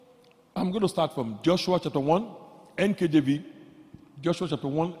I'm going to start from Joshua chapter 1, NKJV, Joshua chapter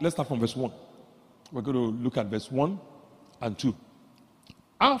 1. Let's start from verse 1. We're going to look at verse 1 and 2.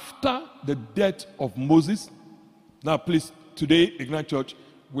 After the death of Moses, now please, today, Ignite Church,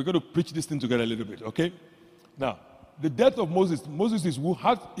 we're going to preach this thing together a little bit, okay? Now, the death of Moses, Moses is who?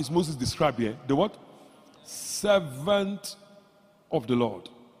 How is Moses described here? The what? Servant of the Lord.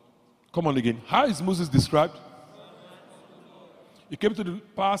 Come on again. How is Moses described? It came to the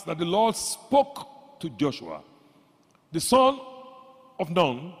pass that the Lord spoke to Joshua, the son of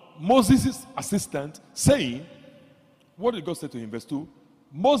Nun, Moses' assistant, saying, what did God say to him? Verse 2.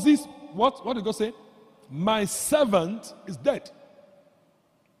 Moses, what did God say? My servant is dead.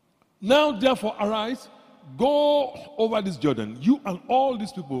 Now therefore arise, go over this Jordan, you and all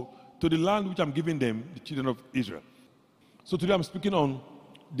these people, to the land which I'm giving them, the children of Israel. So today I'm speaking on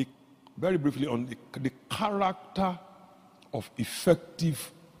very briefly on the character of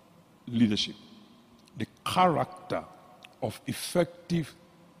effective leadership. The character of effective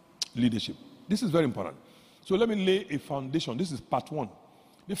leadership. This is very important. So let me lay a foundation. This is part 1.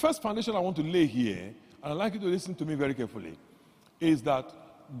 The first foundation I want to lay here, and I'd like you to listen to me very carefully, is that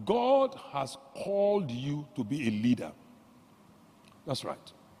God has called you to be a leader. That's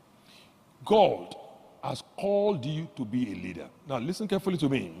right. God has called you to be a leader. Now listen carefully to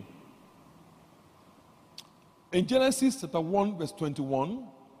me. In Genesis chapter 1 verse 21,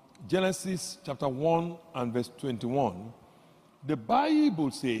 Genesis chapter 1 and verse 21, the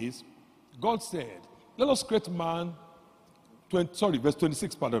Bible says, God said, let us create man, verse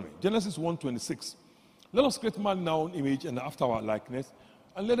 26, pardon me. Genesis 1:26. Let us create man in our own image and after our likeness,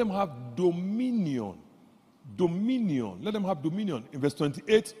 and let them have dominion. Dominion. Let them have dominion. In verse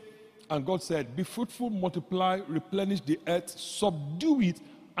 28, and God said, be fruitful, multiply, replenish the earth, subdue it,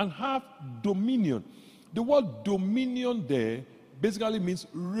 and have dominion. The word dominion there basically means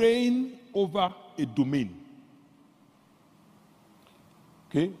reign over a domain.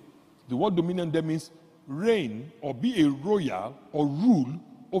 Okay? The word dominion there means reign or be a royal or rule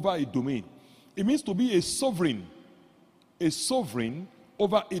over a domain. It means to be a sovereign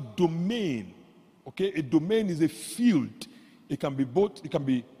over a domain. Okay? A domain is a field. It can be both, it can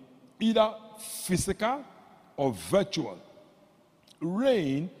be either physical or virtual.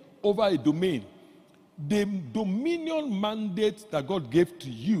 Reign over a domain. The dominion mandate that God gave to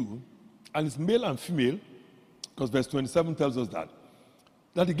you, and it's male and female, because verse 27 tells us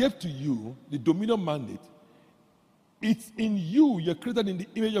that he gave to you, the dominion mandate, it's in you, you're created in the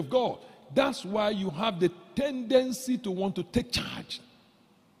image of God. That's why you have the tendency to want to take charge,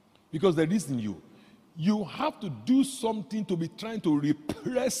 because there is in you. You have to do something to be trying to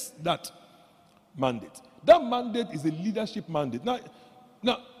repress that mandate. That mandate is a leadership mandate. Now,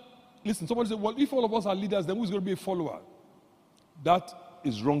 listen, somebody said, well, if all of us are leaders, then who's going to be a follower? That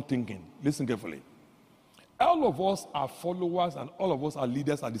is wrong thinking. Listen carefully. All of us are followers and all of us are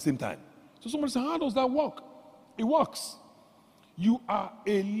leaders at the same time. So somebody said, how does that work? It works. You are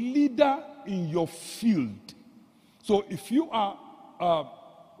a leader in your field. So if you are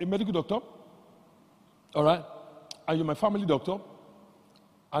a medical doctor, all right, and you're my family doctor,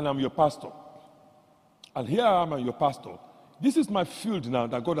 and I'm your pastor, and here I am, I'm your pastor. This is my field now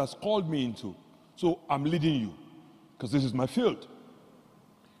that God has called me into. So I'm leading you because this is my field.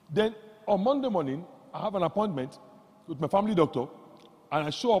 Then on Monday morning, I have an appointment with my family doctor and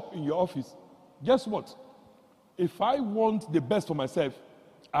I show up in your office. Guess what? If I want the best for myself,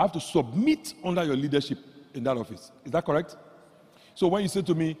 I have to submit under your leadership in that office. Is that correct? So when you say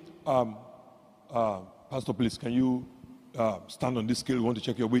to me, Pastor, please, can you stand on this scale? We want to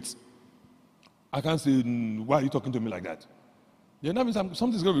check your weights. I can't say, why are you talking to me like that? Yeah, that means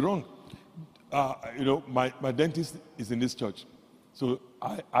something's going to be wrong. My dentist is in this church. So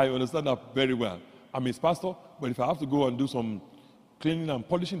I understand that very well. I'm his pastor, but if I have to go and do some cleaning and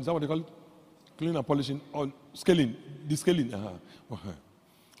polishing, is that what they call it? Cleaning and polishing, on scaling, descaling.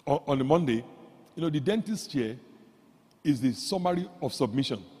 On the Monday, the dentist chair is the summary of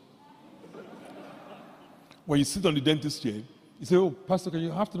submission. When you sit on the dentist chair, you say, oh, Pastor, can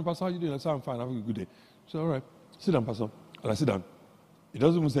you afternoon, Pastor, how are you doing? I say, I'm fine, having a good day. So, all right, sit down, Pastor. And I sit down. He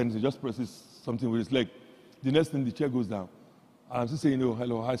doesn't even say anything, he just presses something with his leg. The next thing, the chair goes down. I'm still saying, oh,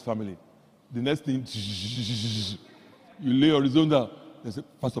 hello, how's family? The next thing, you lay horizontal. They say,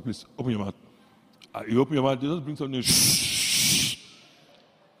 Pastor, please, open your mouth. You open your mouth, they just bring something.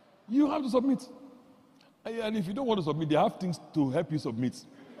 You have to submit. And if you don't want to submit, they have things to help you submit.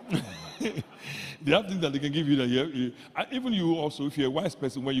 They have things that they can give you that and even you also, if you're a wise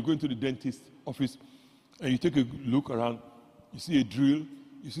person, when you go into the dentist office and you take a look around, you see a drill,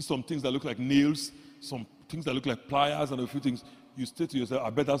 you see some things that look like nails, some things that look like pliers and a few things. you say to yourself, I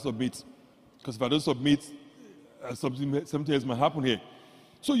better submit. Because if I don't submit, something else might happen here.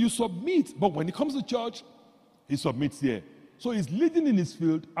 So you submit, but when he comes to church, he submits here. So he's leading in his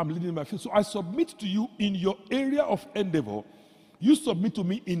field, I'm leading in my field. So I submit to you in your area of endeavor. You submit to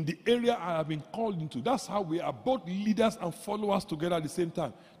me in the area I have been called into. That's how we are both leaders and followers together at the same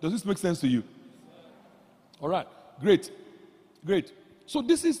time. Does this make sense to you? All right, great. So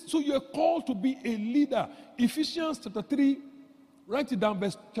you're called to be a leader. Ephesians chapter 3, write it down,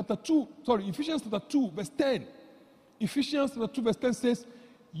 Ephesians chapter 2, verse 10. Ephesians chapter 2, verse 10 says,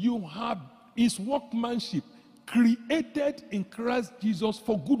 you have his workmanship created in Christ Jesus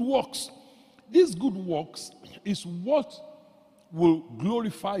for good works. These good works is what will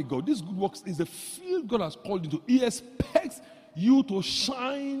glorify God. This good works is a field God has called you to. He expects you to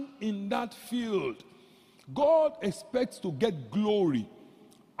shine in that field. God expects to get glory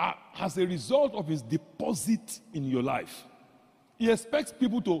as a result of his deposit in your life. He expects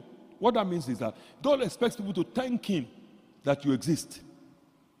people to, what that means is that God expects people to thank him that you exist.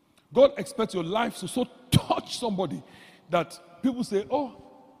 God expects your life to so touch somebody that people say, oh,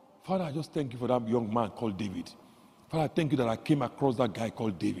 Father, I just thank you for that young man called David. Father, I thank you that I came across that guy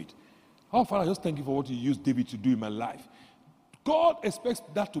called David. Oh, Father, I just thank you for what you used David to do in my life. God expects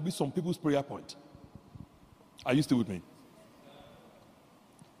that to be some people's prayer point. Are you still with me?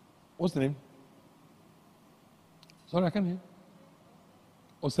 What's the name? Sorry, I can't hear.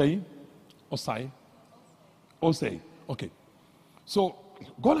 Osei? Osei. Okay. So,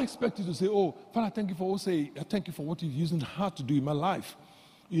 God expects you to say, oh, Father, thank you for Osei. I thank you for what you've used hard to do in my life.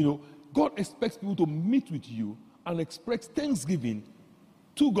 You know, God expects people to meet with you and express thanksgiving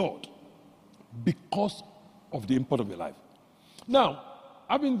to God because of the import of your life. Now,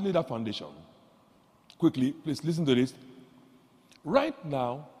 having laid that foundation, quickly, please listen to this. Right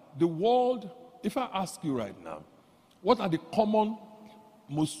now, the world, if I ask you right now, what are the common,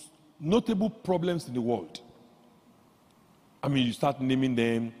 most notable problems in the world? I mean, you start naming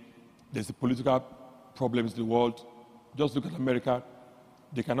them. There's the political problems in the world. Just look at America.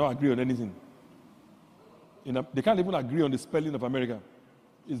 They cannot agree on anything. They can't even agree on the spelling of America.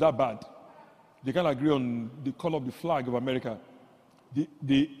 Is that bad? They can't agree on the color of the flag of America.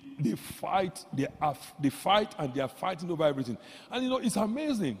 They fight and they are fighting over everything. And you know, it's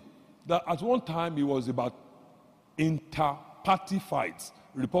amazing that at one time it was about inter-party fights,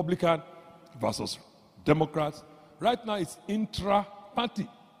 Republican versus Democrats. Right now it's intra-party.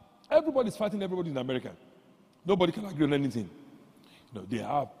 Everybody's fighting everybody in America. Nobody can agree on anything. You know, they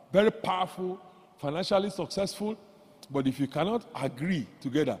are very powerful, financially successful, but if you cannot agree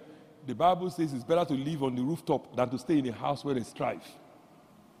together, the Bible says it's better to live on the rooftop than to stay in a house where there's strife.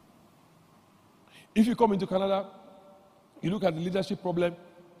 If you come into Canada, you look at the leadership problem,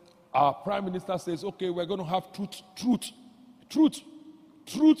 our Prime Minister says, okay, we're going to have Truth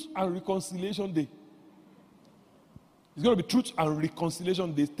and Reconciliation Day. It's going to be Truth and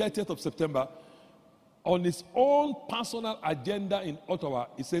Reconciliation Day, 30th of September. On his own personal agenda in Ottawa,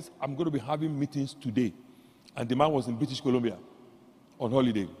 he says, I'm going to be having meetings today. And the man was in British Columbia on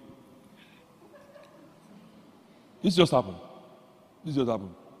holiday. This just happened.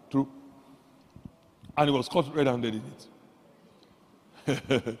 True. And he was caught red-handed in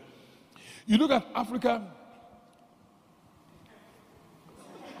it. You look at Africa,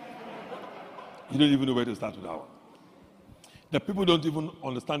 you don't even know where to start with that one. The people don't even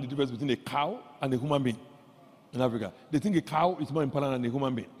understand the difference between a cow and a human being in Africa. They think a cow is more important than a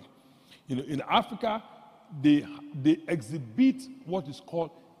human being. You know, in Africa, they exhibit what is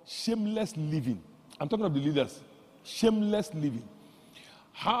called shameless living. I'm talking about the leaders. Shameless living.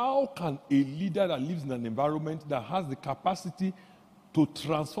 How can a leader that lives in an environment that has the capacity to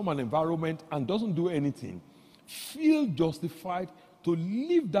transform an environment and doesn't do anything feel justified to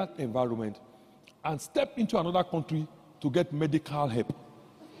leave that environment and step into another country to get medical help?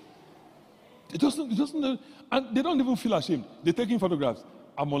 It doesn't, and they don't even feel ashamed. They're taking photographs.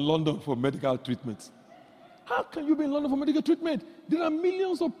 I'm in London for medical treatment. How can you be in London for medical treatment? There are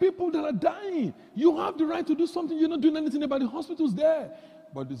millions of people that are dying. You have the right to do something. You're not doing anything about the hospitals there.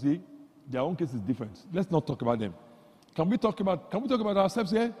 But you see, their own case is different. Let's not talk about them. Can we talk about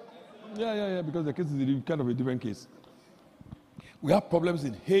ourselves here? Yeah, because the case is kind of a different case. We have problems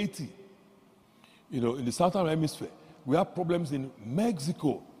in Haiti, you know, in the Southern Hemisphere. We have problems in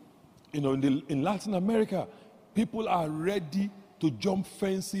Mexico, you know, in Latin America. People are ready to jump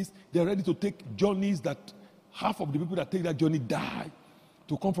fences. They're ready to take journeys that half of the people that take that journey die.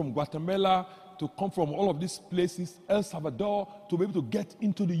 To come from Guatemala, to come from all of these places, El Salvador, to be able to get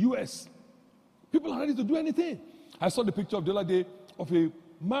into the U.S. People are ready to do anything. I saw the picture of the other day of a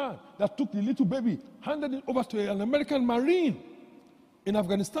man that took the little baby, handed it over to an American Marine. in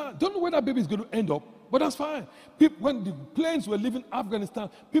Afghanistan. Don't know where that baby is going to end up, but that's fine. People, when the planes were leaving Afghanistan,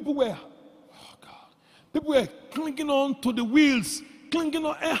 people were clinging on to the wheels, clinging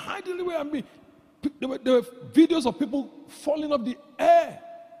on and hiding away. I mean, there were videos of people falling off the air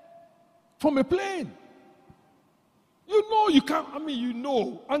from a plane. You know you can't,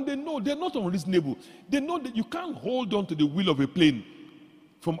 and they know they're not unreasonable. They know that you can't hold on to the wheel of a plane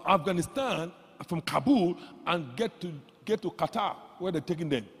from Afghanistan, from Kabul, and get to Qatar, where they're taking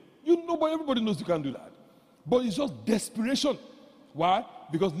them. You know, but everybody knows you can't do that. But it's just desperation. Why?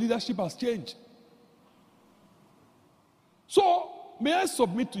 Because leadership has changed. So, may I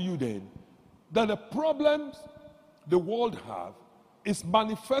submit to you then that the problems the world have is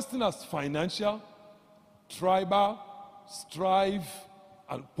manifesting as financial, tribal, strife,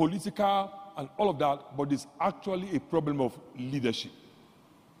 and political, and all of that, but it's actually a problem of leadership.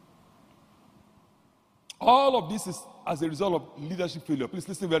 All of this is as a result of leadership failure. Please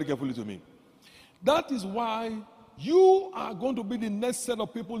listen very carefully to me. That is why you are going to be the next set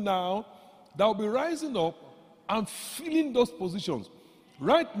of people now that will be rising up and filling those positions.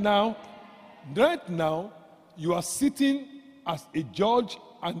 Right now, you are sitting as a judge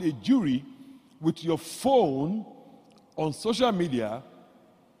and a jury with your phone on social media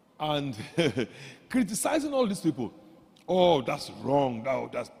and criticizing all these people. Oh, that's wrong. Oh,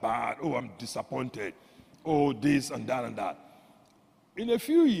 that's bad. Oh, I'm disappointed. Oh, this and that and that. In a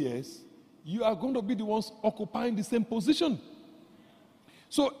few years, you are going to be the ones occupying the same position.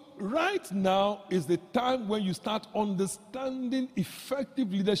 So right now is the time when you start understanding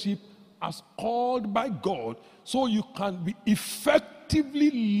effective leadership as called by God, so you can be effectively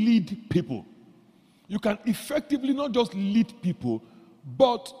lead people. You can effectively not just lead people,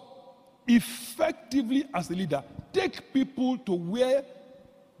 but effectively as a leader, take people to where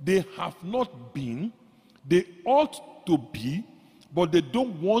they have not been, they ought to be, but they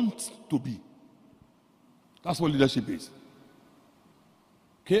don't want to be. That's what leadership is.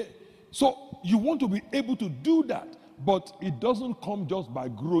 Okay? So you want to be able to do that, but it doesn't come just by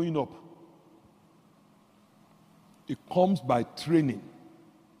growing up. It comes by training.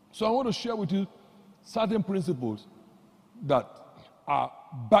 So I want to share with you certain principles that are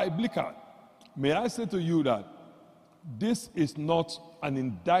biblical. May I say to you that this is not an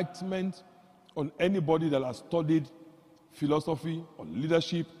indictment on anybody that has studied philosophy or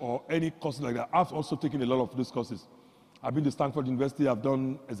leadership or any course like that. I've also taken a lot of those courses. I've been to Stanford University, I've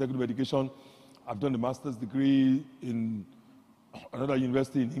done executive education, I've done a master's degree in another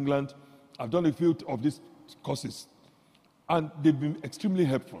university in England. I've done a few of these courses, and they've been extremely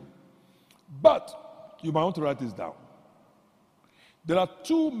helpful. But you might want to write this down. There are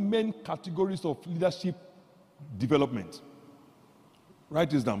two main categories of leadership development.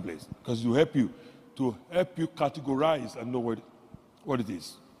 Write this down, please, because it will help you categorize and know what it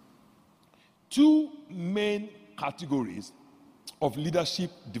is. Two main categories of leadership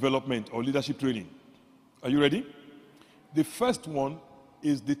development or leadership training. Are you ready? The first one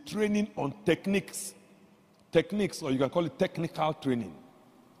is the training on techniques. Techniques, or you can call it technical training.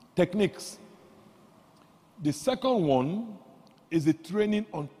 Techniques. The second one is the training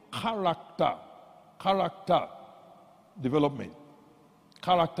on character. Character development.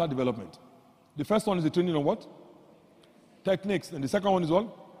 Character development. The first one is the training on what? Techniques. And the second one is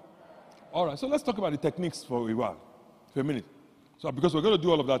what? All right, so let's talk about the techniques for a while, for a minute. So because we're going to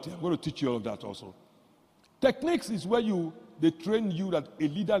do all of that here, I'm going to teach you all of that also. Techniques is where they train you that a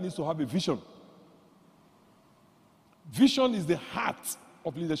leader needs to have a vision. Vision is the heart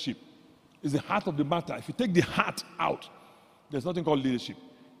of leadership. It's the heart of the matter. If you take the heart out, there's nothing called leadership.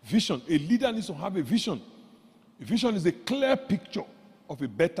 Vision. A leader needs to have a vision. A vision is a clear picture of a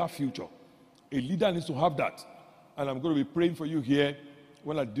better future. A leader needs to have that. And I'm going to be praying for you here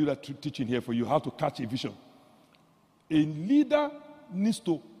when I do that teaching here for you, how to catch a vision. A leader needs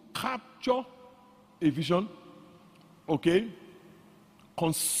to capture a vision, okay?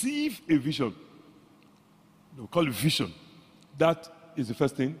 Conceive a vision. We call it vision. That is the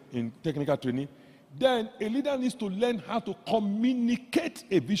first thing in technical training. Then a leader needs to learn how to communicate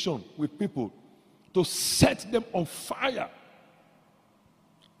a vision with people, to set them on fire.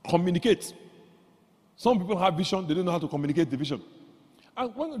 Communicate. Some people have vision, they don't know how to communicate the vision.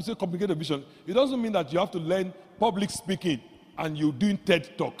 And when you say communicate a vision, it doesn't mean that you have to learn public speaking and you're doing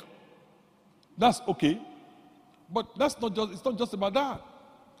TED Talk. That's okay. But it's not just about that.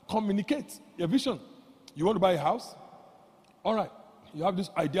 Communicate your vision. You want to buy a house? All right. You have this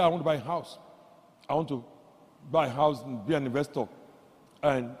idea, I want to buy a house. I want to buy a house and be an investor.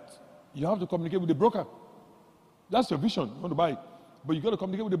 And you have to communicate with the broker. That's your vision. You want to buy it. But you got to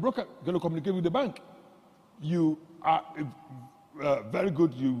communicate with the broker. You got to communicate with the bank. You are very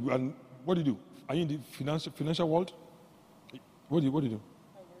good. And what do you do? Are you in the financial world? What do you do?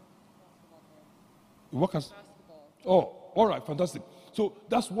 You work as basketball. Oh, all right, fantastic. So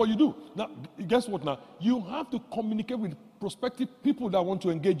that's what you do. Now, guess what? Now you have to communicate with prospective people that want to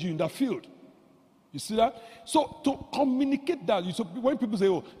engage you in that field. You see that? So to communicate that, so when people say,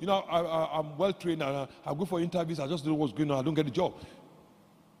 "Oh, I'm well trained and I go for interviews, I just don't know what's going on, I don't get the job,"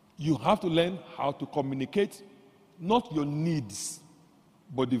 you have to learn how to communicate, not your needs,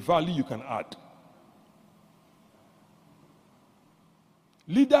 but the value you can add.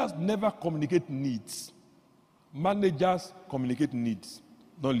 Leaders never communicate needs. Managers communicate needs,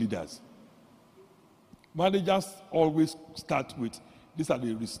 not leaders. Managers always start with, these are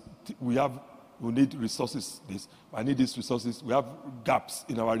we need resources, I need these resources. We have gaps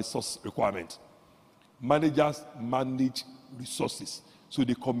in our resource requirement. Managers manage resources, so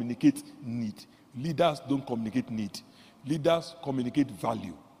they communicate need. Leaders don't communicate need. Leaders communicate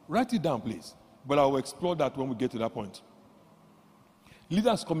value. Write it down, please. But I will explore that when we get to that point.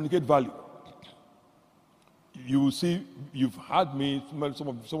 Leaders communicate value. You will see, you've had me, some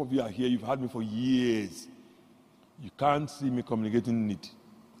of you are here, you've had me for years. You can't see me communicating need.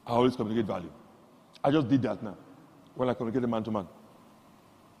 I always communicate value. I just did that now, when I communicated man to man.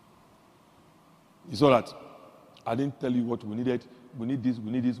 You saw that? I didn't tell you what we needed. We need this, we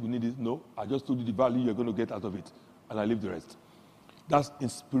need this, we need this. No, I just told you the value you're going to get out of it, and I leave the rest. That's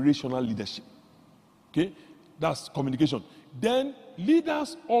inspirational leadership. Okay? That's communication. Then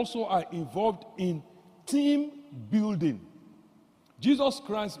leaders also are involved in team building. Jesus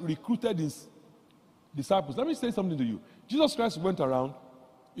Christ recruited his disciples. Let me say something to you. Jesus Christ went around.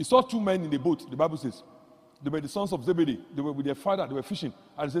 He saw two men in the boat, the Bible says. They were the sons of Zebedee. They were with their father. They were fishing.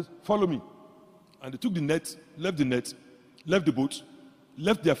 And he says, "Follow me." And they took the net, left the boat,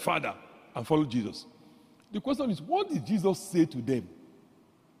 left their father, and followed Jesus. The question is, what did Jesus say to them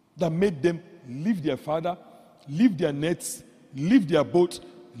that made them leave their father, leave their nets, leave their boat,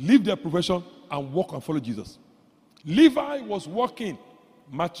 leave their profession, and walk and follow Jesus? Levi was working,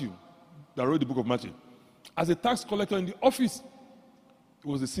 Matthew, that wrote the book of Matthew, as a tax collector in the office. He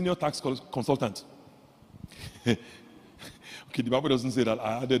was a senior tax consultant. Okay, the Bible doesn't say that.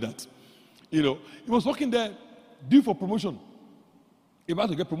 I added that. He was working there, due for promotion, about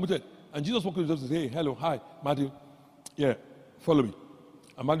to get promoted. And Jesus walked to him and said, "Hey, hello, hi, Matthew. Yeah, follow me."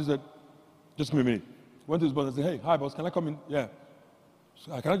 And Matthew said, "Just give me a minute." Went to his boss and said, "Hey, hi, boss, can I come in?" "Yeah."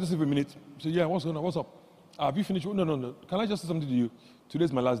 So, "Can I just have a minute?" He said, "Yeah, what's going on? What's up? Have you finished?" No. "Can I just say something to you?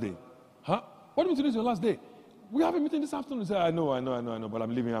 Today's my last day." "Huh? What do you mean today's your last day?" "We have a meeting this afternoon." He said, I know, but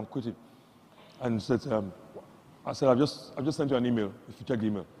I'm leaving, I'm quitting. And he said, I've just sent you an email, if you check the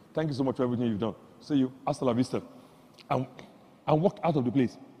email. "Thank you so much for everything you've done. See you. Hasta la vista." And walked out of the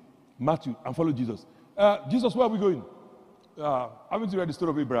place. Matthew, and followed Jesus. "Jesus, where are we going?" Haven't you read the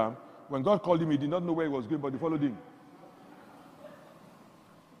story of Abraham? When God called him, he did not know where he was going, but he followed him.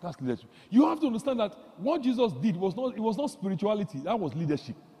 That's leadership. You have to understand that what Jesus did was not spirituality, that was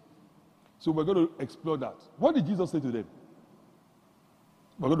leadership. So we're going to explore that. What did Jesus say to them?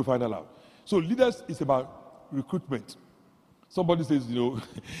 We're going to find that out. So leaders is about recruitment. Somebody says,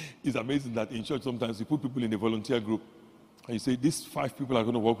 it's amazing that in church sometimes you put people in a volunteer group and you say, "These 5 people are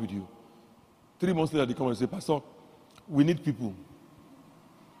going to work with you." 3 months later they come and say, "Pastor, we need people."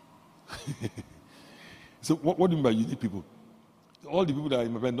 So what do you mean by you need people? All the people that are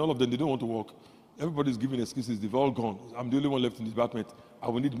in my band, all of them, they don't want to work. Everybody's giving excuses. They've all gone. I'm the only one left in the department. I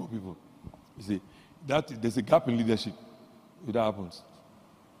will need more people. You see, there's a gap in leadership if that happens.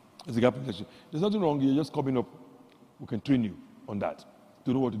 There's a gap in leadership. There's nothing wrong. You're just coming up. We can train you on that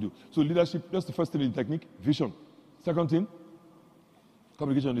to know what to do. So leadership, that's the first thing in technique, vision. Second thing,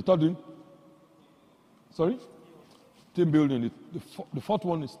 communication. The third thing, team building. The fourth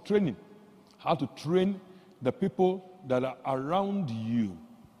one is training. How to train the people that are around you.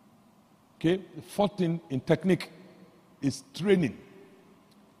 Okay? The fourth thing in technique is training.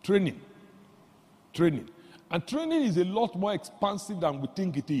 Training. And training is a lot more expansive than we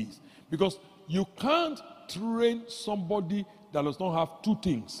think it is. Because you can't train somebody that does not have 2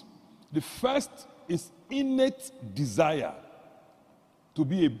 things. The first is innate desire to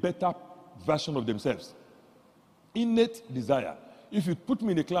be a better version of themselves. Innate desire. If you put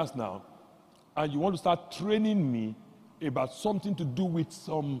me in a class now and you want to start training me about something to do with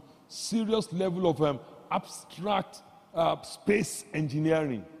some serious level of abstract space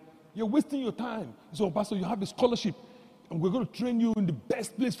engineering, you're wasting your time. So, "Pastor, you have a scholarship and we're going to train you in the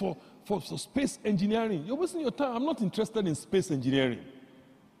best place for space engineering." You're wasting your time. I'm not interested in space engineering.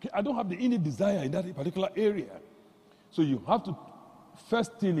 Okay? I don't have the innate desire in that particular area. So you have to,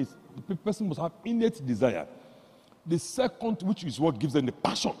 first thing is, the person must have innate desire. The second, which is what gives them the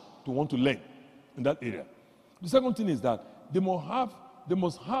passion to want to learn in that area. The second thing is that they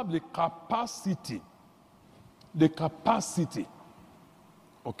must have the capacity. The capacity.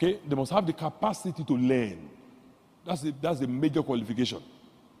 Okay? They must have the capacity to learn. That's the major qualification.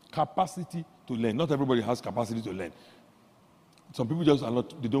 Capacity to learn. Not everybody has capacity to learn. Some people just are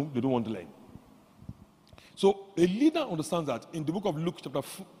not, they don't want to learn. So a leader understands that in the book of Luke,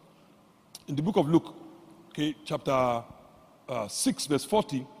 chapter 6, verse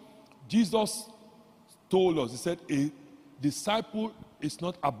 40, Jesus told us, he said, a disciple is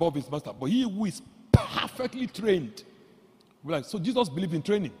not above his master, but he who is perfectly trained. So Jesus believed in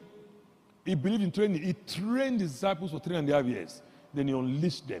training. He believed in training. He trained his disciples for 3.5 years. Then he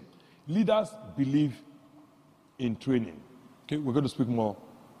unleashed them. Leaders believe in training. Okay, we're going to speak more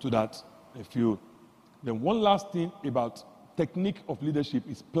to that in a few. Then one last thing about technique of leadership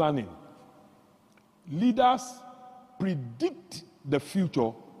is planning. Leaders predict the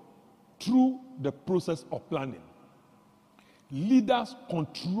future through the process of planning. Leaders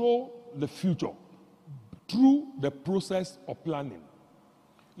control the future through the process of planning.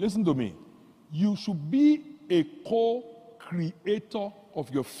 Listen to me. You should be a co-creator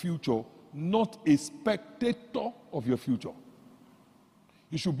of your future, not a spectator of your future.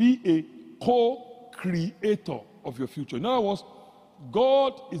 You should be a co-creator of your future. In other words,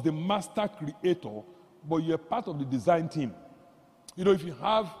 God is the master creator, but you're part of the design team. You know, if you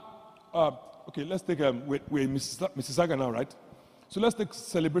have, okay, let's take, we're in Mississauga now, right? So let's take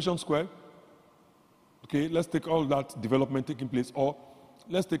Celebration Square. Okay, let's take all that development taking place. Or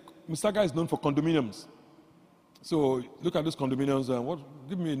let's take, Mississauga is known for condominiums. So look at those condominiums.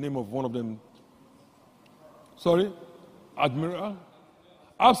 Give me a name of one of them. Sorry? Admiral?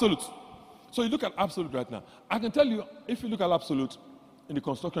 Absolute. So you look at Absolute right now. I can tell you, if you look at Absolute in the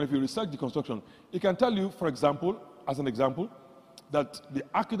construction, if you research the construction, it can tell you, for example, as an example, that the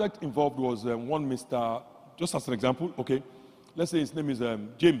architect involved was one Mr., just as an example, okay, let's say his name is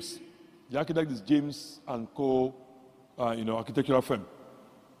James. The architect is James & Co., architectural firm.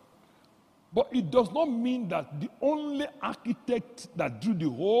 But it does not mean that the only architect that drew the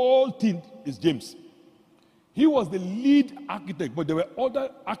whole thing is James. He was the lead architect, but there were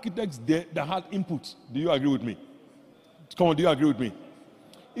other architects there that had input. Do you agree with me? Come on, do you agree with me?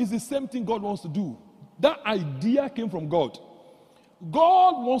 It's the same thing God wants to do. That idea came from God.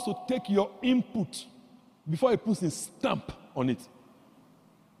 God wants to take your input before he puts his stamp on it.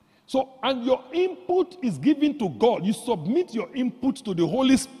 So, and your input is given to God. You submit your input to the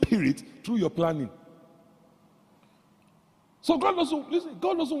Holy Spirit through your planning. So God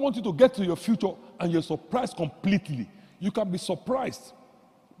doesn't want you to get to your future and you're surprised completely. You can be surprised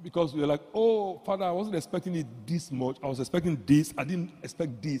because you're like, oh, Father, I wasn't expecting it this much. I was expecting this. I didn't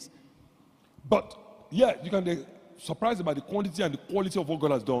expect this. But, yeah, you can be surprised about the quantity and the quality of what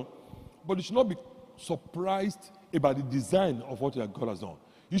God has done. But you should not be surprised about the design of what God has done.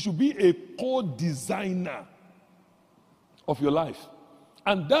 You should be a co-designer of your life.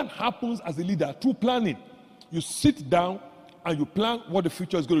 And that happens as a leader through planning. You sit down and you plan what the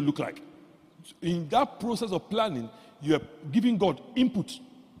future is going to look like. In that process of planning, you are giving God input.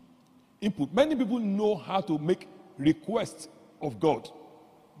 Many people know how to make requests of God,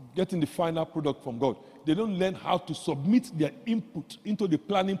 getting the final product from God. They don't learn how to submit their input into the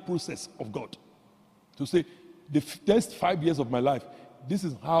planning process of God. To say, the next 5 years of my life, this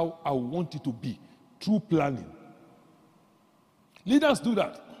is how I want it to be, through planning. Leaders do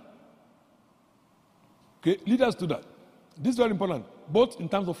that. Okay, leaders do that. This is very important, both in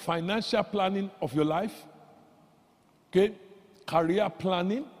terms of financial planning of your life, okay, career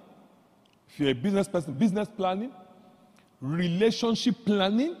planning, if you're a business person, business planning, relationship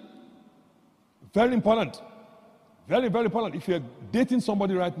planning, very important. Very, very important. If you're dating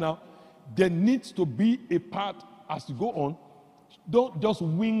somebody right now, there needs to be a part as you go on. Don't just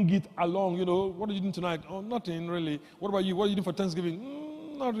wing it along, what are you doing tonight? Oh, nothing really. What about you? What are you doing for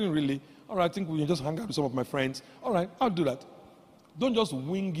Thanksgiving? Nothing really. All right, I think we can just hang out with some of my friends. All right, I'll do that. Don't just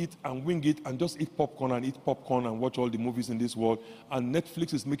wing it and just eat popcorn and watch all the movies in this world. And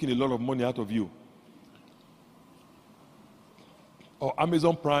Netflix is making a lot of money out of you. Or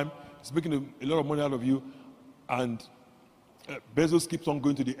Amazon Prime is making a lot of money out of you. And Bezos keeps on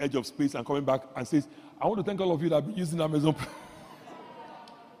going to the edge of space and coming back and says, I want to thank all of you that have been using Amazon Prime.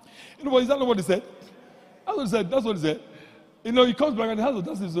 Is that not what he said? That's what he said. He comes back and he has a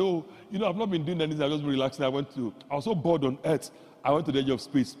dust and says, I've not been doing anything. I've just been relaxing. I was so bored on earth. I went to the edge of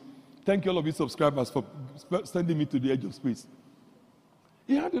space. Thank you all of you subscribers for sending me to the edge of space.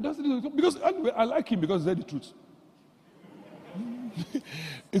 He had the audacity because anyway, I like him because he said the truth.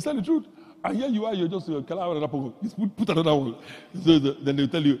 He said the truth. And here you are, you're just put another one. So then they'll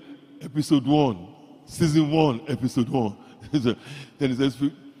tell you, episode 1, season 1, episode 1. So then it says,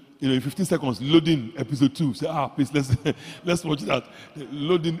 in 15 seconds, loading episode 2. Say, please, let's watch that.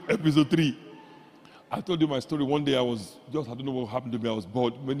 Loading episode 3. I told you my story. One day I don't know what happened to me. I was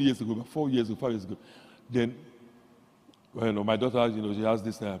bored many years ago, about 4 years or 5 years ago. Then, my daughter, she has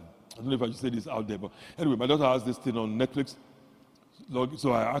this, I don't know if I should say this out there, but anyway, my daughter has this thing on Netflix.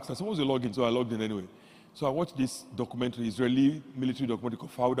 So I asked her, so what was your login? So I logged in anyway. So I watched this documentary, Israeli military documentary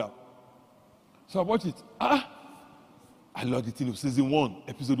called Fauda. So I watched it. I logged it in season 1,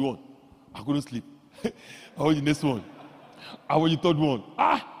 episode 1. I couldn't sleep. I watched the next one. I watched the third one.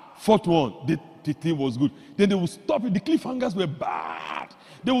 Fourth one. The thing was good. Then they would stop it. The cliffhangers were bad.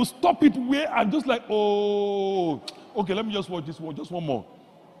 They would stop it where I'm just like, okay, let me just watch this one, just one more.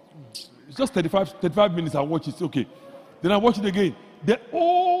 It's just 35 minutes. I watch it. Okay. Then I watch it again. Then,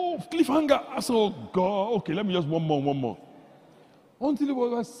 cliffhanger. I said, oh, God. Okay, let me just one more. Until it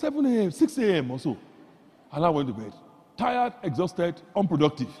was like 7 a.m., 6 a.m. or so. And I went to bed. Tired, exhausted,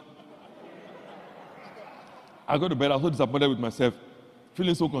 unproductive. I got to bed. I was so disappointed with myself.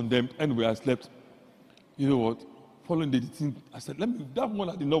 Feeling so condemned. Anyway, I slept. You know what? Following the thing, I said, that one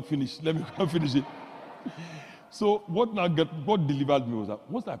I did not finish. Let me finish it. So what delivered me was that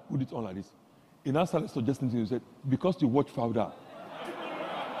once I put it on like this, he now started suggesting things. He said, because you watch Fauda.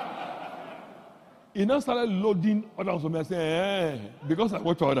 He now started loading others for me. I said, because I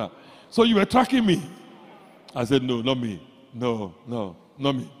watch Fauda. So you were tracking me. I said, no, not me. No,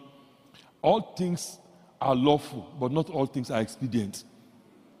 not me. All things are lawful, but not all things are expedient.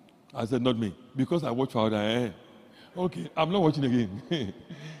 I said, not me. Because I watch Fauda. Okay, I'm not watching again.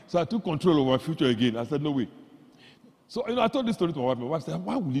 So I took control of my future again. I said, no way. So I told this story to my wife. My wife said,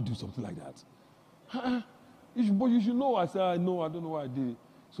 why would you do something like that? But you should know. I said, I know. I don't know why I did it.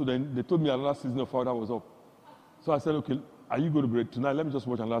 So then they told me another season of Fauda was up. So I said, okay, are you going to bed tonight? Let me just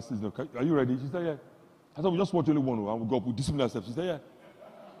watch another season. Are you ready? She said, yeah. I said, we'll just watch only one. And we'll go up. We'll discipline ourselves. She said, yeah.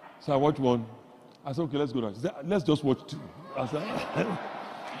 So I watched one. I said, okay, let's go now. She said, let's just watch 2. I said,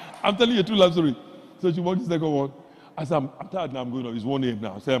 I'm telling you a true life story. So she watched the second one. I said, I'm tired now. I'm going up. It's 1 a.m.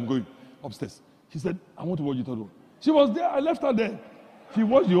 now. I said, I'm going upstairs. She said, I want to watch the third one. She was there. I left her there. She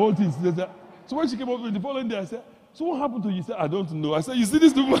watched the whole thing. She said, so when she came up the following day, I said, so what happened to you? She said, I don't know. I said, you see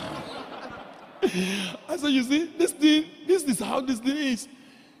this too? I said, you see, this is how this thing is.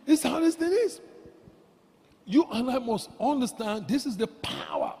 This is how this thing is. You and I must understand this is the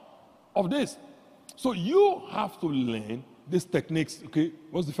power of this. So you have to learn these techniques. Okay,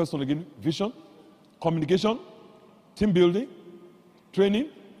 what's the first one again? Vision, communication, team building, training,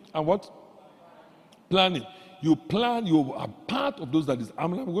 and what? Planning. You plan, you are part of those that is.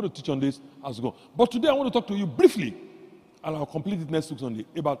 I'm going to teach on this as we go. But today I want to talk to you briefly, and I'll complete it next week Sunday,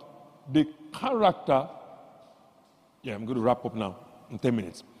 about the character. Yeah, I'm going to wrap up now in 10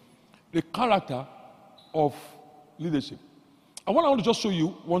 minutes. The character of leadership. And what I want to just show you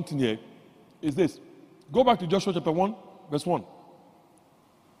one thing here is this. Go back to Joshua chapter 1, verse 1.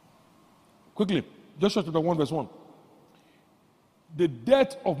 Quickly. Joshua chapter 1, verse 1. The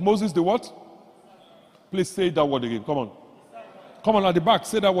death of Moses, the what? Please say that word again. Come on. Come on, at the back.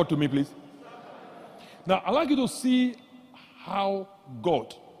 Say that word to me, please. Now, I'd like you to see how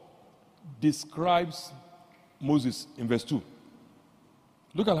God describes Moses in verse 2.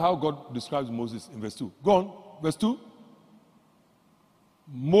 Look at how God describes Moses in verse 2. Go on. Verse 2.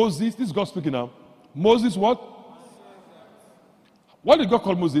 Moses, this is God speaking now. Moses what? What did God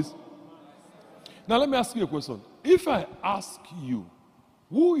call Moses? Now let me ask you a question. If I ask you,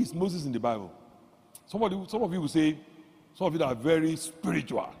 who is Moses in the Bible? Some of you will say, some of you that are very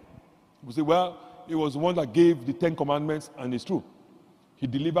spiritual, will say, well, he was the one that gave the 10 commandments, and it's true. He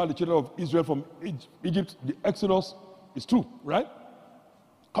delivered the children of Israel from Egypt, the Exodus. It's true, right?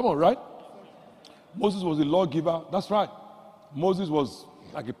 Come on, right? Moses was a lawgiver. That's right. Moses was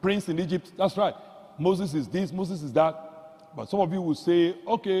like a prince in Egypt. That's right. Moses is this, Moses is that. But some of you will say,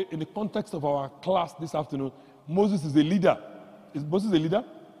 okay, in the context of our class this afternoon, Moses is a leader. Is Moses a leader?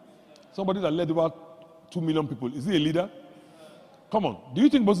 Somebody that led about 2 million people. Is he a leader? Come on. Do you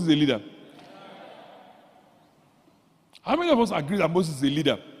think Moses is a leader? How many of us agree that Moses is a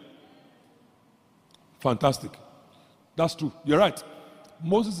leader? Fantastic. That's true. You're right.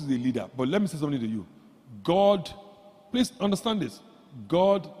 Moses is a leader. But let me say something to you. God, please understand this.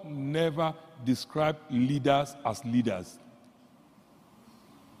 God never described leaders as leaders.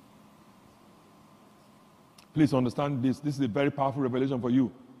 Please understand this. This is a very powerful revelation for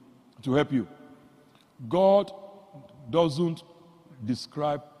you to help you. God doesn't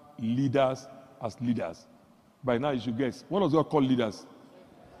describe leaders as leaders. By now you should guess. What does God call leaders?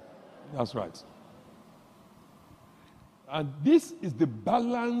 That's right. And this is the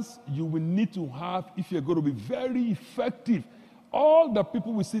balance you will need to have if you're going to be very effective. All the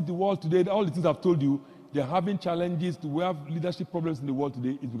people we see in the world today, all the things I've told you, they're having challenges, we have leadership problems in the world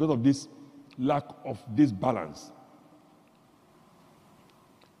today, is because of this lack of this balance.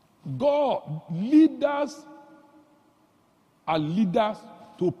 Leaders are leaders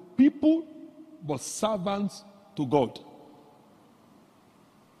to people, but servants to God.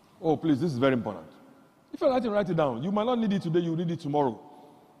 Oh, please, this is very important. If you're writing, write it down. You might not need it today, you will need it tomorrow.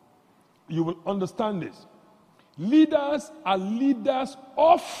 You will understand this. Leaders are leaders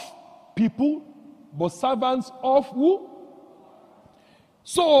of people, but servants of who?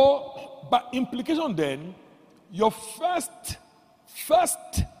 So, by implication then, your first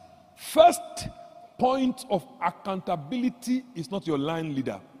point of accountability is not your line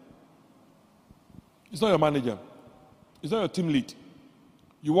leader. It's not your manager. It's not your team lead.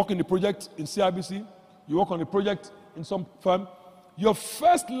 You work in the project in CIBC, you work on a project in some firm. Your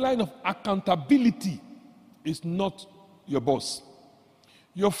first line of accountability is not your boss.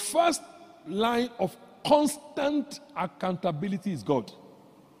 Your first line of constant accountability is God.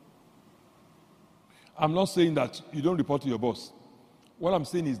 I'm not saying that you don't report to your boss. What I'm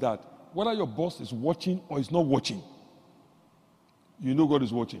saying is that whether your boss is watching or is not watching, you know God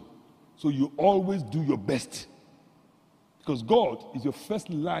is watching. So you always do your best. Because God is your first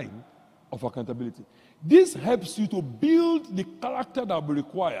line of accountability. This helps you to build the character that will be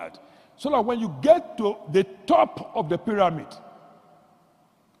required so that when you get to the top of the pyramid,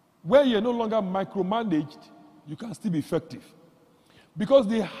 where you're no longer micromanaged, you can still be effective. Because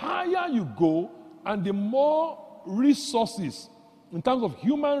the higher you go and the more resources, in terms of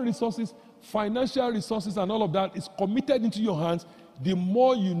human resources, financial resources, and all of that is committed into your hands, the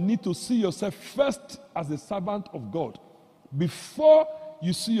more you need to see yourself first as a servant of God before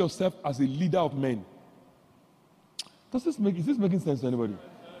you see yourself as a leader of men. Is this making sense to anybody?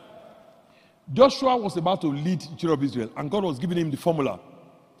 Joshua was about to lead the children of Israel, and God was giving him the formula.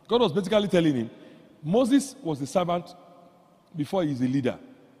 God was basically telling him, Moses was a servant before he's a leader.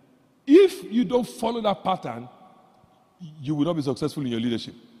 If you don't follow that pattern, you will not be successful in your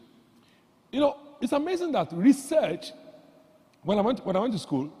leadership. You know, it's amazing that research, when I went to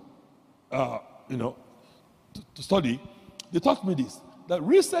school, to study, they taught me this, that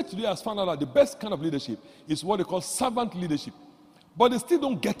research today has found out that the best kind of leadership is what they call servant leadership. But they still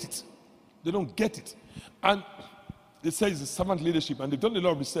don't get it. They don't get it. And they say it's a servant leadership, and they've done a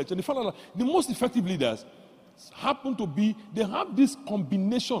lot of research, and they found out that the most effective leaders happen to be, they have this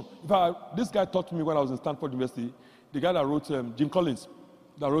combination. This guy taught me when I was in Stanford University, the guy that wrote, Jim Collins,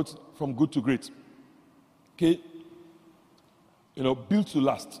 that wrote From Good to Great. Okay? Built to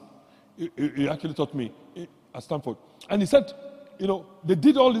last. He actually taught me at Stanford. And he said, they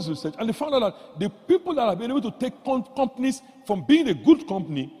did all this research, and they found out that the people that have been able to take companies from being a good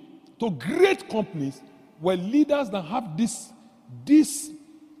company to great companies were leaders that have this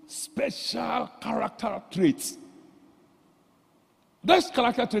special character traits. That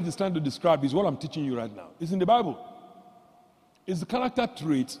character trait is trying to describe is what I'm teaching you right now. It's in the Bible. It's the character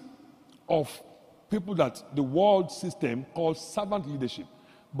trait of people that the world system calls servant leadership.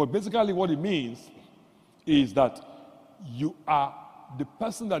 But basically what it means is that you are the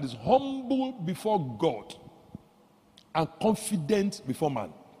person that is humble before God and confident before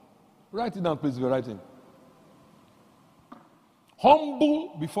man. Write it down, please, if you're writing.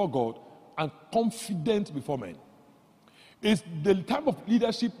 Humble before God and confident before men. It's the type of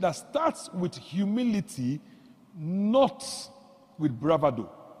leadership that starts with humility, not with bravado.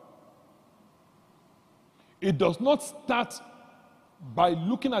 It does not start by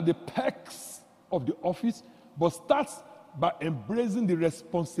looking at the perks of the office, but starts by embracing the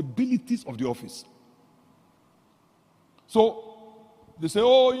responsibilities of the office. So, they say,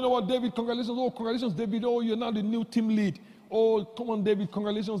 oh, you know what, David, congratulations. Oh, congratulations, David. Oh, you're now the new team lead. Oh, come on, David,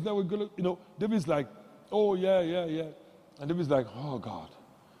 congratulations. There we're going to, David's like, oh, yeah. And David's like, oh, God,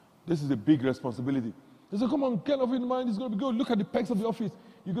 this is a big responsibility. They say, come on, get off your mind. It's going to be good. Look at the perks of the office.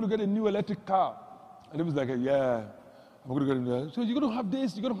 You're going to get a new electric car. And David's like, yeah, I'm going to get in there. So you're going to have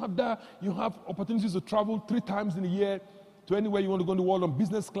this, you're going to have that. You have opportunities to travel 3 times in a year to anywhere you want to go in the world on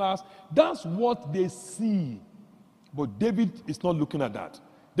business class. That's what they see. But David is not looking at that.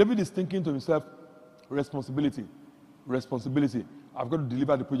 David is thinking to himself, responsibility. I've got to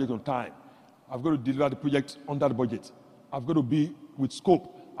deliver the project on time. I've got to deliver the project under the budget. I've got to be with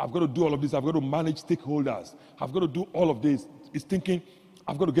scope. I've got to do all of this. I've got to manage stakeholders. I've got to do all of this. He's thinking,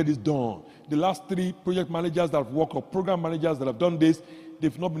 I've got to get this done. The last 3 project managers that have worked or program managers that have done this,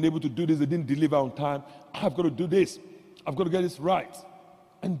 they've not been able to do this. They didn't deliver on time. I've got to do this. I've got to get this right.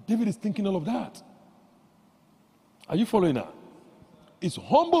 And David is thinking all of that. Are you following that? It's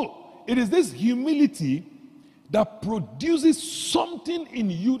humble. It is this humility that produces something in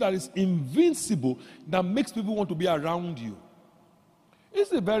you that is invincible, that makes people want to be around you.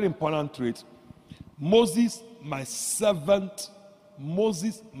 It's a very important trait. Moses, my servant.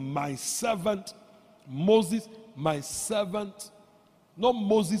 Moses, my servant. Moses, my servant. Not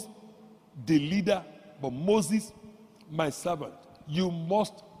Moses, the leader, but Moses, my servant. You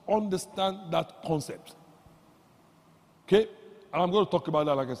must understand that concept. Okay? And I'm going to talk about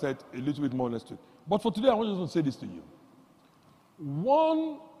that, like I said, a little bit more next week. But for today, I want to say this to you.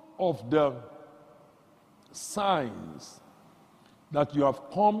 One of the signs that you have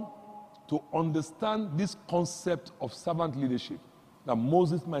come to understand this concept of servant leadership, that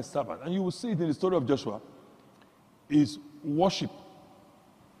Moses, my servant, and you will see it in the story of Joshua, is worship.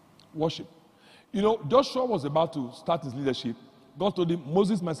 Worship. You know, Joshua was about to start his leadership. God told him,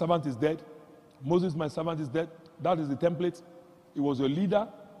 Moses, my servant, is dead. Moses, my servant, is dead. That is the template. He was your leader,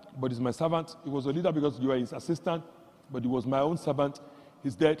 but he's my servant. He was a leader because you were his assistant, but he was my own servant.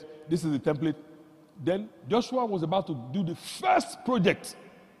 He's dead. This is the template. Then Joshua was about to do the first project,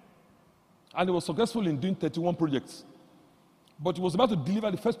 and he was successful in doing 31 projects. But he was about to deliver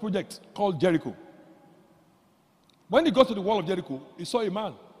the first project called Jericho. When he got to the wall of Jericho, he saw a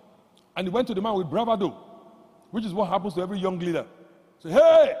man, and he went to the man with bravado, which is what happens to every young leader. Say,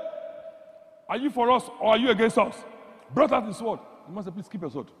 hey, are you for us or are you against us? Brought out his sword. The man said, please keep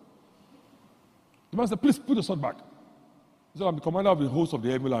your sword. The man said, please put the sword back. He said, I'm the commander of the host of the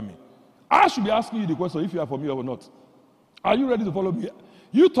heavenly army. I should be asking you the question if you are for me or not. Are you ready to follow me?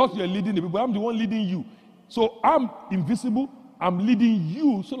 You thought you are leading the people. I'm the one leading you. So I'm invisible. I'm leading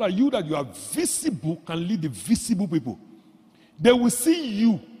you so that you are visible can lead the visible people. They will see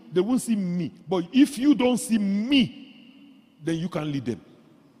you. They won't see me. But if you don't see me, then you can lead them.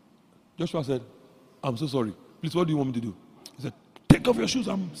 Joshua said, I'm so sorry. Please, what do you want me to do? He said, take off your shoes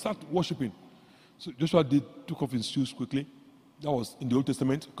and start worshiping. So Joshua took off his shoes quickly. That was in the Old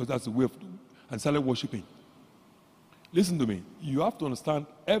Testament, because that's the way of, and started worshiping. Listen to me. You have to understand,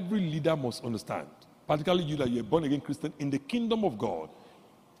 every leader must understand, particularly you that you're a born-again Christian, in the kingdom of God,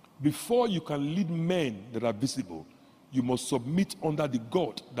 before you can lead men that are visible, you must submit under the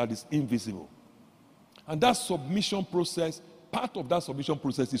God that is invisible. And that submission process, part of that submission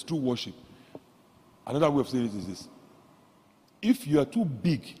process is through worship. Another way of saying it is this. If you are too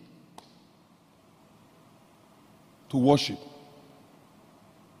big to worship,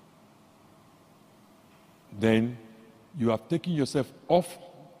 then you have taken yourself off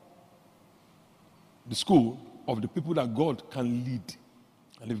the school of the people that God can lead.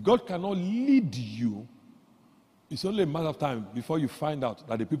 And if God cannot lead you, it's only a matter of time before you find out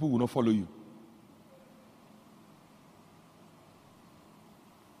that the people will not follow you.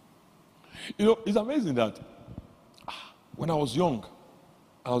 You know, it's amazing that when I was young,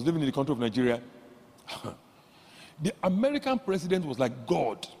 I was living in the country of Nigeria, the American president was like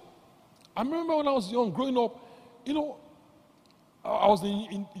God. I remember when I was young, growing up, you know, I was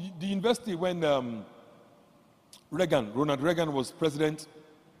in the university when Ronald Reagan was president.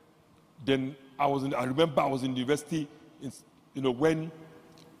 Then I remember I was in the university, when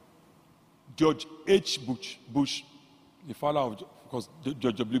George H. Bush, the father of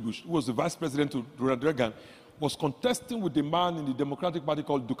George W. Bush, who was the vice president to Ronald Reagan, was contesting with the man in the Democratic Party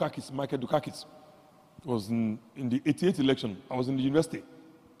called Michael Dukakis. It was in the 88 election. I was in the university.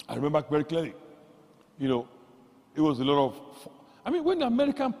 I remember very clearly. You know, it was a lot of... when the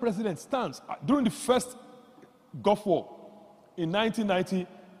American president stands, during the first Gulf War in 1990,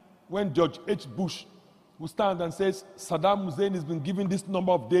 when George H. Bush would stand and says, Saddam Hussein has been given this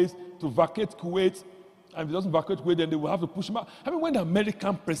number of days to vacate Kuwait, and if he doesn't vacate Kuwait, then they will have to push him out. When the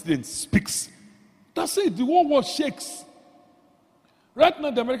American president speaks, that's it, the whole world shakes. Right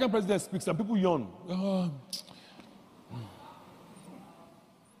now, the American president speaks and people yawn.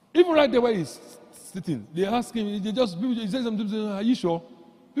 Even right there where he's sitting, they ask him, he says something, are you sure?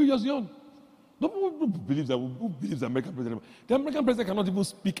 People just yawn. Nobody believes that. Who believes the American president? The American president cannot even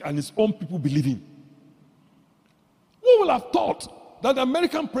speak, and his own people believe him. Who will have thought that the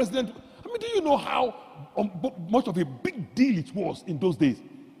American president? Do you know how much of a big deal it was in those days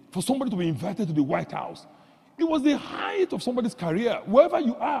for somebody to be invited to the White House? It was the height of somebody's career. Wherever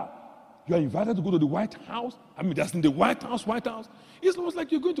you are invited to go to the White House. That's in the White House. It's almost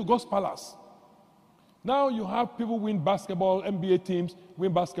like you're going to God's palace. Now you have people win basketball, NBA teams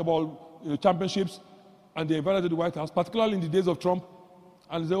win basketball championships, and they're invited to the White House, particularly in the days of Trump,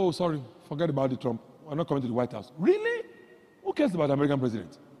 and they say, oh, sorry, forget about the Trump. We're not coming to the White House. Really? Who cares about the American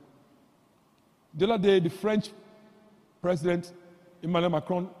president? The other day, the French president Emmanuel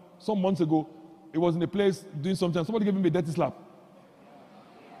Macron, some months ago, he was in a place doing something. Somebody gave him a dirty slap.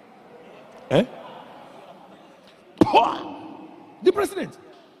 Eh? The president,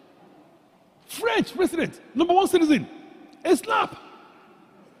 French president, number one citizen, a slap.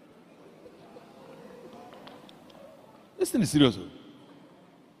 This thing is serious.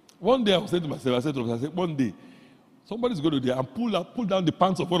 One day I was saying to myself, I said, one day, somebody's going to do and pull down the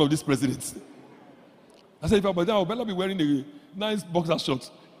pants of one of these presidents. I said, if I better, I better be wearing a nice boxer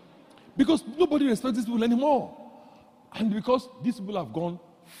shorts. Because nobody respects these people anymore. And because these people have gone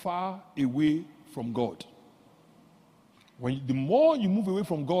far away from God. The more you move away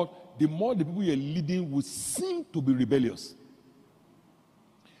from God, the more the people you're leading will seem to be rebellious.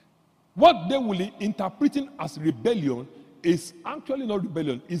 What they will be interpreting as rebellion is actually not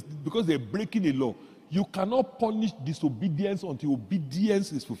rebellion. It's because they're breaking a law. You cannot punish disobedience until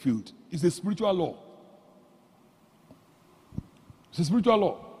obedience is fulfilled. It's a spiritual law. It's a spiritual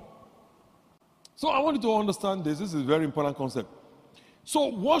law. So I want you to understand this. This is a very important concept. So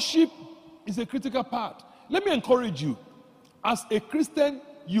worship is a critical part. Let me encourage you. As a Christian,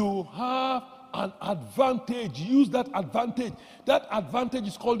 you have an advantage. Use that advantage. That advantage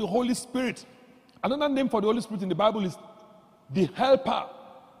is called the Holy Spirit. Another name for the Holy Spirit in the Bible is the helper.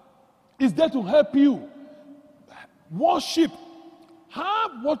 It's there to help you. Worship.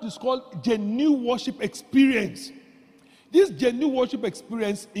 Have what is called genuine worship experience. This genuine worship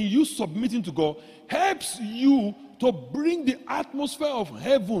experience in you submitting to God helps you to bring the atmosphere of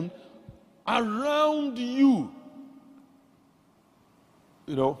heaven around you.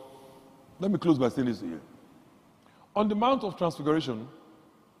 You know, let me close by saying this here. On the Mount of Transfiguration,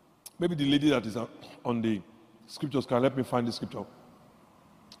 maybe the lady that is on the scriptures can help me find the scripture.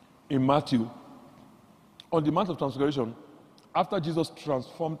 In Matthew, on the Mount of Transfiguration, after Jesus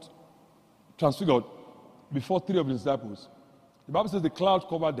transfigured before 3 of his disciples, the Bible says the cloud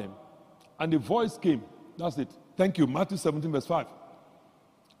covered them, and the voice came. That's it. Thank you. Matthew 17, verse 5.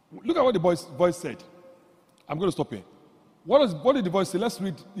 Look at what the voice said. I'm going to stop here. What did the voice say? Let's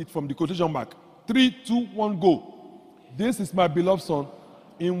read it from the quotation mark. 3, 2, 1, go. This is my beloved son,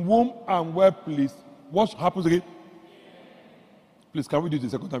 in whom I'm well pleased. What happens again? Please, can we do it the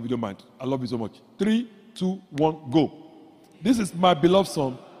second time if you don't mind? I love you so much. 3, 2, 1, go. This is my beloved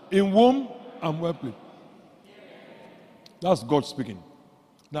son, in whom I'm well pleased. That's God speaking.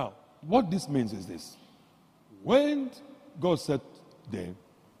 Now, what this means is this. When God said there,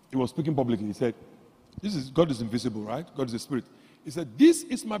 he was speaking publicly, he said, God is invisible, right? God is a spirit. He said, this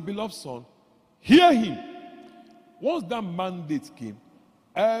is my beloved son, hear him. Once that mandate came,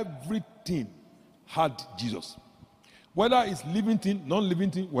 everything had Jesus. Whether it's living thing, non-living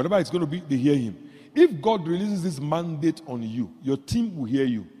thing, whatever it's going to be, they hear him. If God releases this mandate on you, your team will hear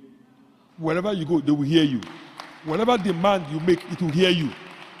you. Wherever you go, they will hear you. Whatever demand you make, it will hear you.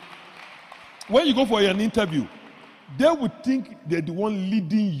 When you go for an interview, they would think they're the one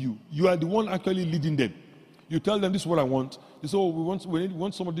leading you. You are the one actually leading them. You tell them, this is what I want. They say, oh, we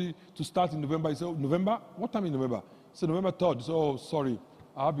want somebody to start in November. You say, oh, November? What time in November? So November 3rd. You say, oh, sorry,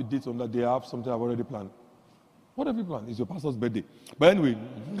 I have a date on that day. I have something I've already planned. What have you planned? It's your pastor's birthday. But anyway,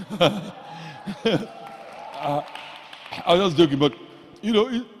 I was just joking. But, you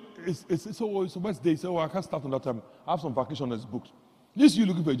know, it's a Wednesday. So I can't start on that time. I have some vacation that's booked. This you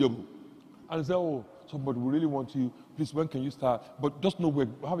looking for a job. And they say, oh, somebody we really want you. Please, when can you start? But just know we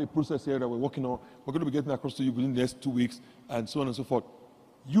have a process here that we're working on. We're going to be getting across to you within the next 2 weeks and so on and so forth.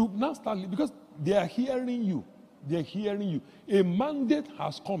 You now start, because they are hearing you. They're hearing you. A mandate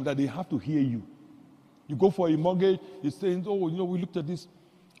has come that they have to hear you. You go for a mortgage, you're saying, oh, you know, we looked at this.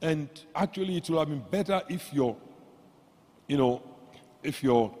 And actually, it would have been better if your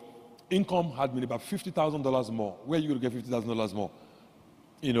income had been about $50,000 more. Where are you going to get $50,000 more?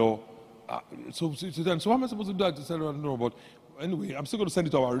 You know, so how am I supposed to do that? I said, I don't know, but anyway, I'm still going to send it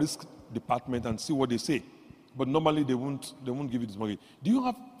to our risk department and see what they say. But normally they won't give you this mortgage. Do you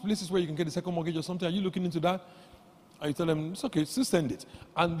have places where you can get a second mortgage or something? Are you looking into that? And you tell them, it's okay, still send it.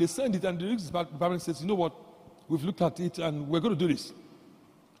 And they send it, and the risk department says, you know what? We've looked at it, and we're going to do this.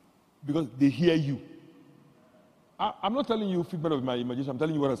 Because they hear you. I'm not telling you feedback of my imagination. I'm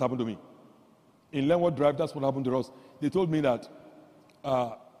telling you what has happened to me. In Lenwood Drive, that's what happened to us. They told me that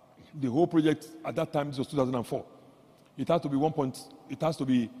the whole project at that time, this was 2004. It has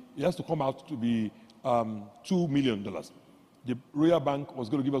to come out to be $2 million. The Royal Bank was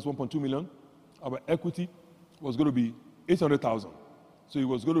going to give us 1.2 million. Our equity was going to be 800,000. So it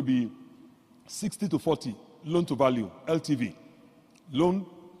was going to be 60 to 40 loan to value, LTV. Loan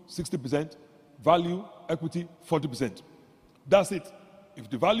 60%, value, equity 40%. That's it. If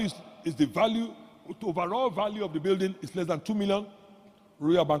the value is the value, the overall value of the building is less than 2 million,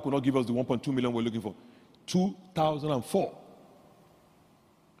 Royal Bank will not give us the 1.2 million we're looking for. 2004.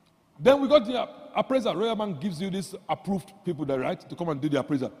 Then we got the appraiser. Royal Bank gives you this approved people that right to come and do the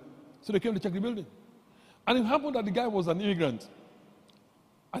appraiser. So they came to check the building. And it happened that the guy was an immigrant,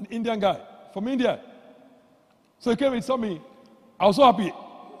 an Indian guy from India. So he came and saw me. I was so happy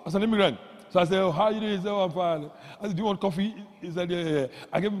as an immigrant. So I said, oh, how are you doing? He said, oh, I'm fine. I said, do you want coffee? He said, yeah.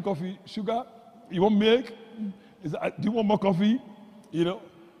 I gave him coffee. Sugar? You want milk? He said, do you want more coffee? You know?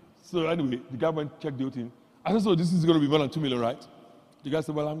 So anyway, the guy went check the whole thing. I said, so this is going to be more than 2 million, right? The guy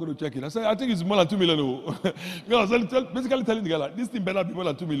said, well, I'm going to check it. I said, I think it's more than 2 million. I was basically telling the guy, like, this thing better be more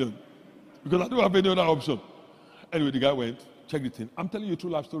than 2 million. Because I don't have any other option. Anyway, the guy went, checked the thing. I'm telling you a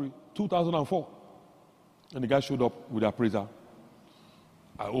true life story. 2004. And the guy showed up with the appraiser.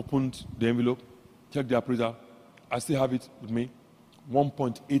 I opened the envelope, checked the appraiser. I still have it with me.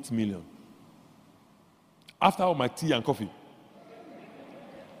 1.8 million. After all my tea and coffee,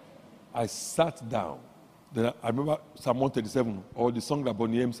 I sat down. Then I remember Psalm 137, or the song that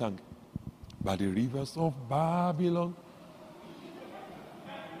Bonnie M sang. By the rivers of Babylon,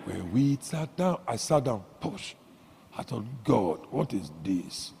 where we sat down, I sat down. Push. I thought, God, what is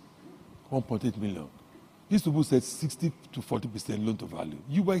this? 1.8 million. These people said 60 to 40% loan to value.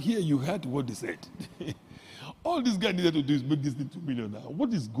 You were here, you heard what they said. All this guy needed to do is make this thing 2 million now.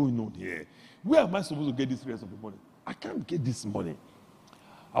 What is going on here? Where am I supposed to get this rest of the money? I can't get this money.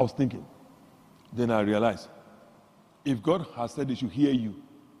 I was thinking. Then I realized, if God has said they should hear you,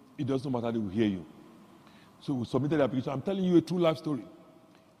 it doesn't matter, they will hear you. So we submitted the application. I'm telling you a true life story.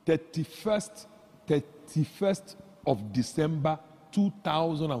 31st of December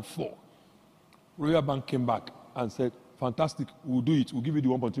 2004, Royal Bank came back and said, fantastic, we'll do it. We'll give you the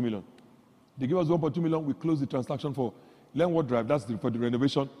 1.2 million. They gave us 1.2 million. We closed the transaction for Lenwood Drive. That's for the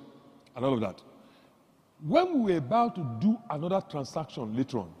renovation and all of that. When we were about to do another transaction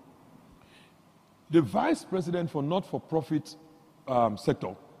later on, the vice president for not-for-profit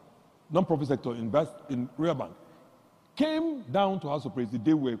sector, non-profit sector in Royal Bank, came down to House of Praise the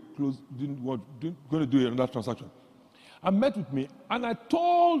day we were going to do another transaction, and met with me, and I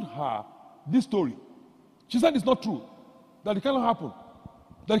told her this story. She said it's not true, that it cannot happen,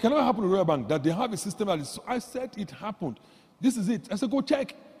 that it cannot happen in Royal Bank, that they have a system that is. So I said it happened. This is it. I said, go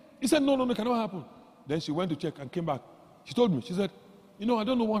check. He said, no, it cannot happen. Then she went to check and came back. She told me, she said, I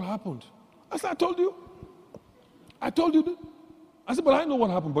don't know what happened. I said, I told you. I told you. I said, but I know what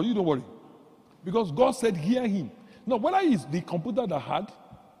happened, but you don't worry. Because God said, hear him. Now, whether it's the computer that had,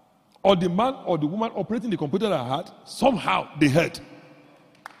 or the man or the woman operating the computer that had, somehow they heard.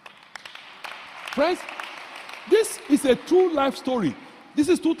 Friends, this is a true life story. This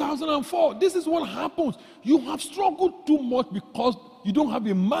is 2004. This is what happens. You have struggled too much because you don't have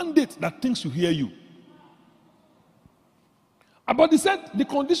a mandate that thinks you hear you. But they said the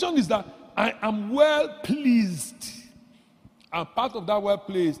condition is that I am well pleased. And part of that well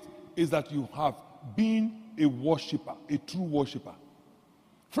pleased is that you have been a worshiper, a true worshiper.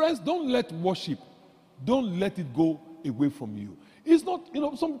 Friends, don't let worship, don't let it go away from you. It's not,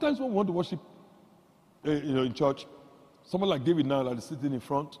 sometimes when we want to worship, in church, someone like David now that is sitting in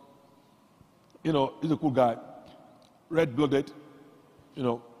front, he's a cool guy, red-blooded,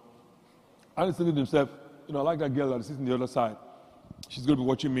 and he's thinking to himself, I like that girl that is sitting on the other side. She's going to be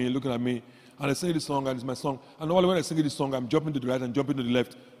watching me, looking at me, and I sing this song, and it's my song. And normally when I sing this song, I'm jumping to the right and jumping to the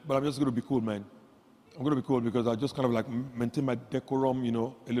left, but I'm just going to be cool, man. I'm going to be cool because I just kind of like maintain my decorum,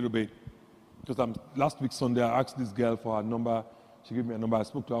 a little bit. Because last week Sunday, I asked this girl for her number. She gave me a number. I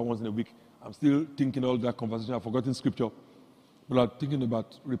spoke to her once in a week. I'm still thinking all that conversation. I've forgotten scripture. But I'm thinking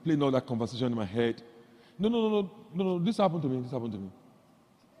about replaying all that conversation in my head. No. This happened to me.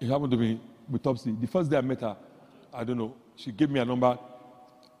 It happened to me with Topsy. The first day I met her, I don't know. She gave me a number.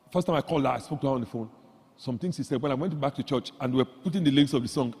 First time I called her, I spoke to her on the phone. Some things she said. When I went back to church and we were putting the lyrics of the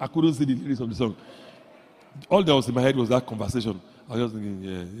song, I couldn't see the lyrics of the song. All that was in my head was that conversation. I was just thinking,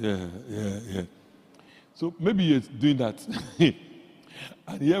 yeah. So maybe you're doing that.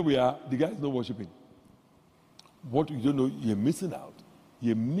 And here we are, the guy is not worshiping. What you don't know, you're missing out.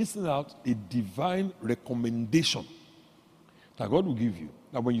 You're missing out a divine recommendation that God will give you.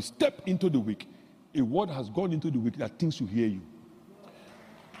 That when you step into the week, a word has gone into the week that thinks you hear you.